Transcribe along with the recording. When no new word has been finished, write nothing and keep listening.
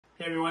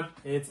Hey everyone,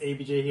 it's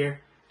ABJ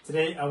here.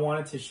 Today I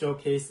wanted to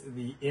showcase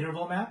the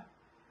interval map.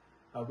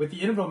 With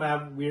the interval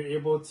map, we're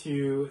able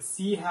to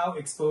see how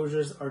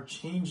exposures are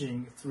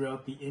changing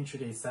throughout the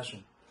intraday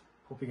session.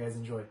 Hope you guys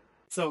enjoy.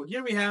 So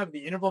here we have the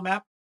interval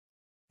map,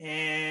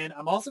 and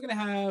I'm also going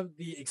to have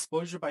the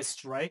exposure by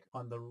strike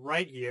on the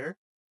right here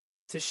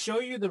to show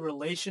you the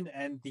relation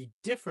and the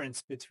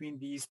difference between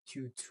these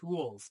two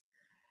tools.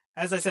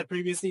 As I said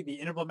previously, the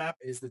interval map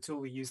is the tool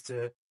we use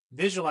to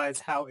visualize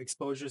how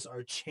exposures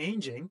are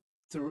changing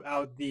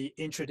throughout the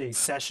intraday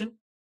session.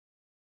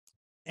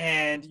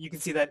 And you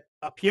can see that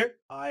up here,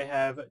 I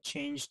have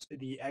changed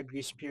the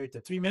aggregation period to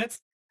 3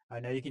 minutes.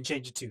 Now you can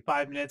change it to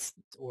 5 minutes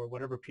or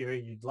whatever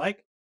period you'd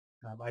like.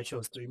 I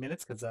chose 3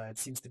 minutes because it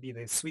seems to be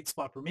the sweet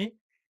spot for me.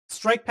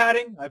 Strike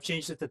padding, I've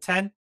changed it to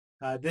 10.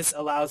 This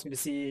allows me to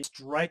see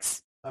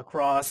strikes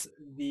across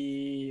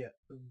the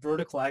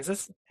vertical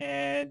axis,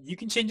 and you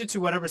can change it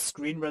to whatever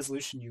screen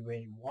resolution you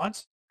may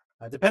want.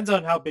 Depends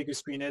on how big your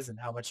screen is and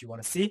how much you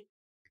want to see,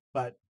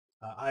 but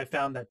I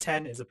found that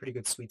 10 is a pretty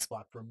good sweet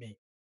spot for me.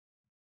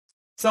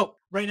 So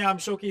right now I'm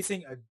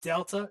showcasing a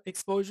delta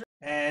exposure,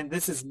 and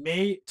this is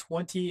May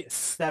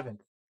 27th.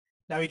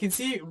 Now you can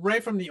see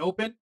right from the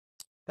open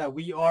that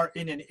we are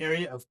in an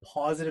area of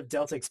positive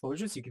delta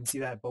exposures. You can see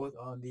that both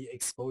on the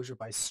exposure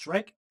by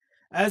strike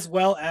as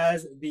well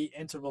as the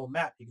interval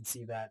map. You can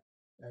see that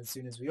as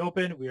soon as we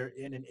open, we are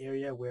in an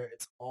area where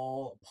it's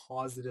all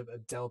positive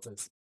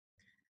deltas.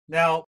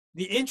 Now,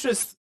 the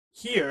interest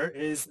here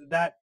is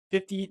that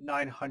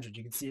 5,900.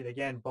 You can see it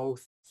again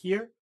both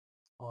here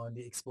on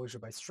the exposure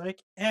by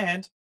strike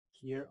and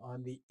here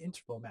on the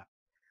interval map.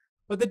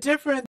 But the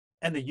difference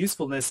and the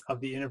usefulness of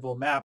the interval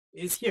map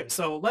is here.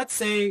 So let's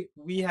say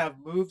we have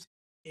moved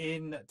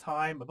in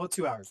time about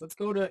 2 hours. Let's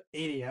go to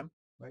 8 a.m.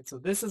 Right? So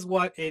this is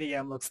what 8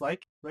 a.m. looks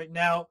like right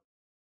now.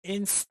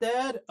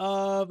 Instead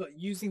of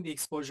using the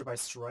exposure by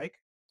strike,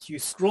 to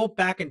scroll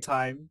back in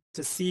time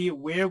to see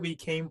where we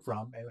came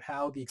from and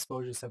how the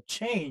exposures have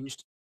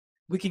changed,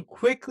 we can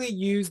quickly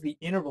use the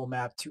interval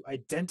map to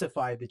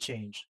identify the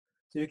change.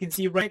 So you can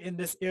see right in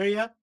this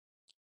area,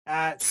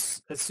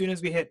 as soon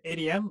as we hit 8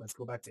 a.m., let's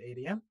go back to 8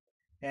 a.m.,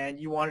 and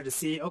you wanted to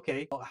see,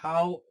 okay, well,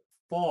 how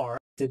far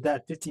did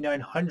that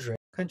 5,900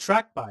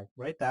 contract by,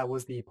 right? That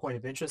was the point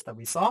of interest that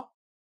we saw.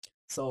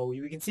 So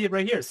we can see it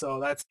right here. So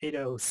that's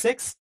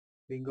 806.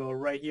 We can go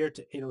right here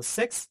to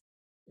 806,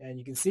 and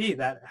you can see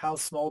that how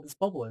small this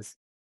bubble is,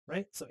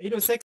 right? So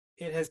 806,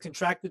 it has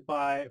contracted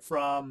by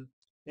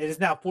it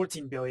is now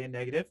 14 billion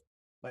negative,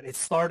 but it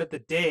started the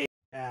day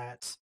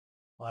at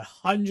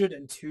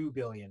 102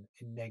 billion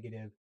in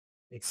negative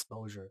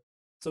exposure.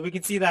 So we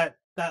can see that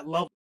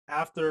level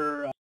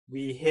after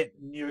we hit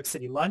New York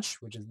City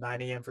lunch, which is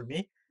 9 a.m. for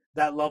me,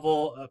 that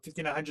level of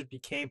 5,900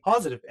 became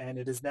positive, and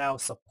it is now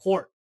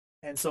support.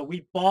 And so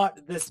we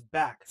bought this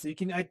back. So you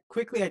can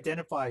quickly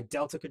identify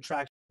delta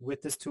contraction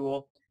with this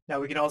tool. Now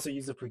we can also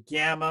use it for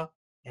gamma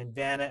and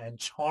Vanna and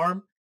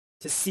charm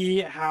to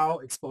see how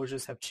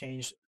exposures have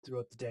changed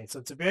throughout the day. So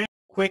it's a very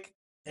quick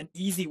and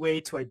easy way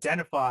to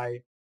identify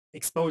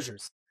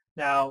exposures.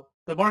 Now,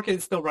 the market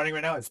is still running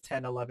right now. It's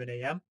 10:11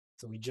 a.m.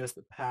 So we just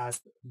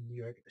passed New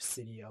York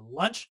City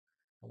lunch.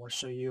 I want to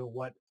show you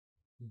what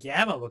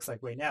gamma looks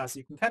like right now. So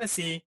you can kind of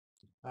see,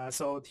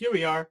 so here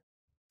we are,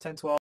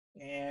 10:12.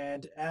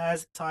 And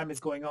as time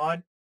is going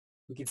on,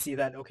 we can see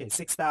that, okay,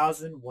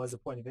 6,000 was a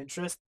point of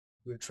interest.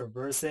 We're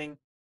traversing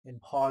in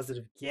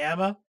positive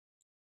gamma.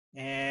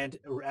 And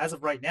as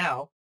of right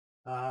now,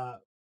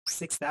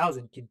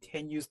 6,000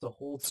 continues to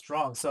hold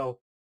strong. So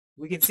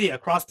we can see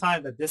across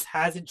time that this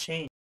hasn't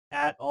changed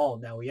at all.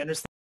 Now we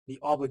understand the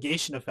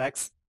obligation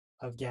effects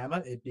of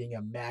gamma, it being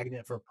a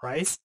magnet for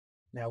price.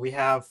 Now we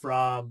have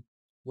from,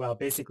 well,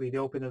 basically the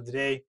open of the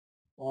day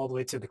all the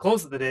way to the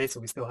close of the day, so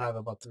we still have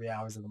about 3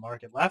 hours of the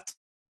market left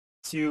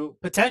to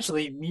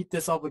potentially meet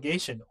this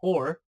obligation,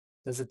 or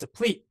does it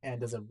deplete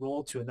and does it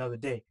roll to another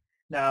day?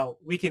 Now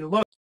we can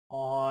look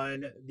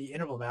on the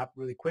interval map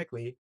really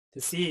quickly to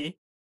see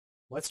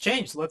what's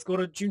changed. So let's go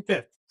to June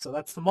 5th. So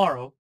that's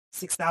tomorrow.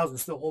 6,000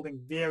 still holding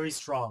very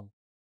strong.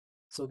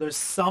 So there's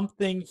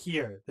something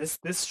here. This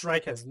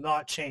strike has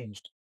not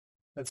changed.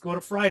 Let's go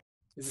to Friday.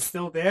 Is it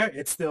still there?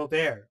 It's still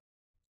there.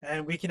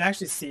 And we can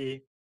actually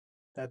see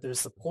that there's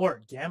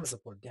support, gamma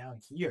support down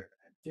here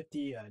at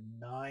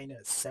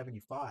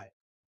 59.75.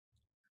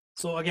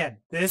 So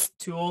again, this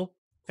tool,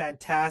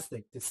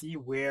 fantastic to see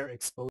where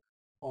exposures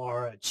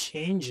are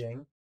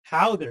changing,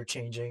 how they're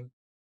changing,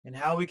 and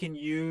how we can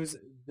use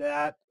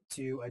that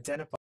to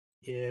identify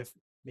if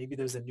maybe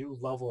there's a new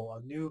level, a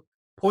new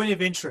point of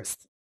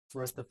interest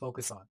for us to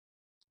focus on.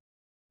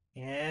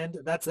 And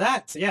that's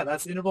that. So yeah,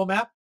 that's the interval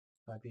map.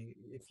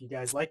 If you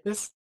guys like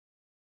this,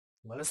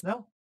 let us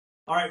know.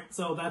 All right,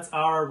 so that's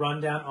our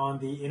rundown on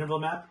the interval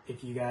map.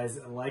 If you guys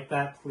like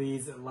that,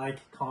 please like,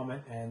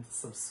 comment, and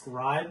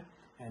subscribe.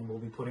 And we'll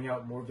be putting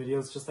out more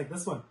videos just like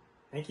this one.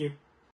 Thank you.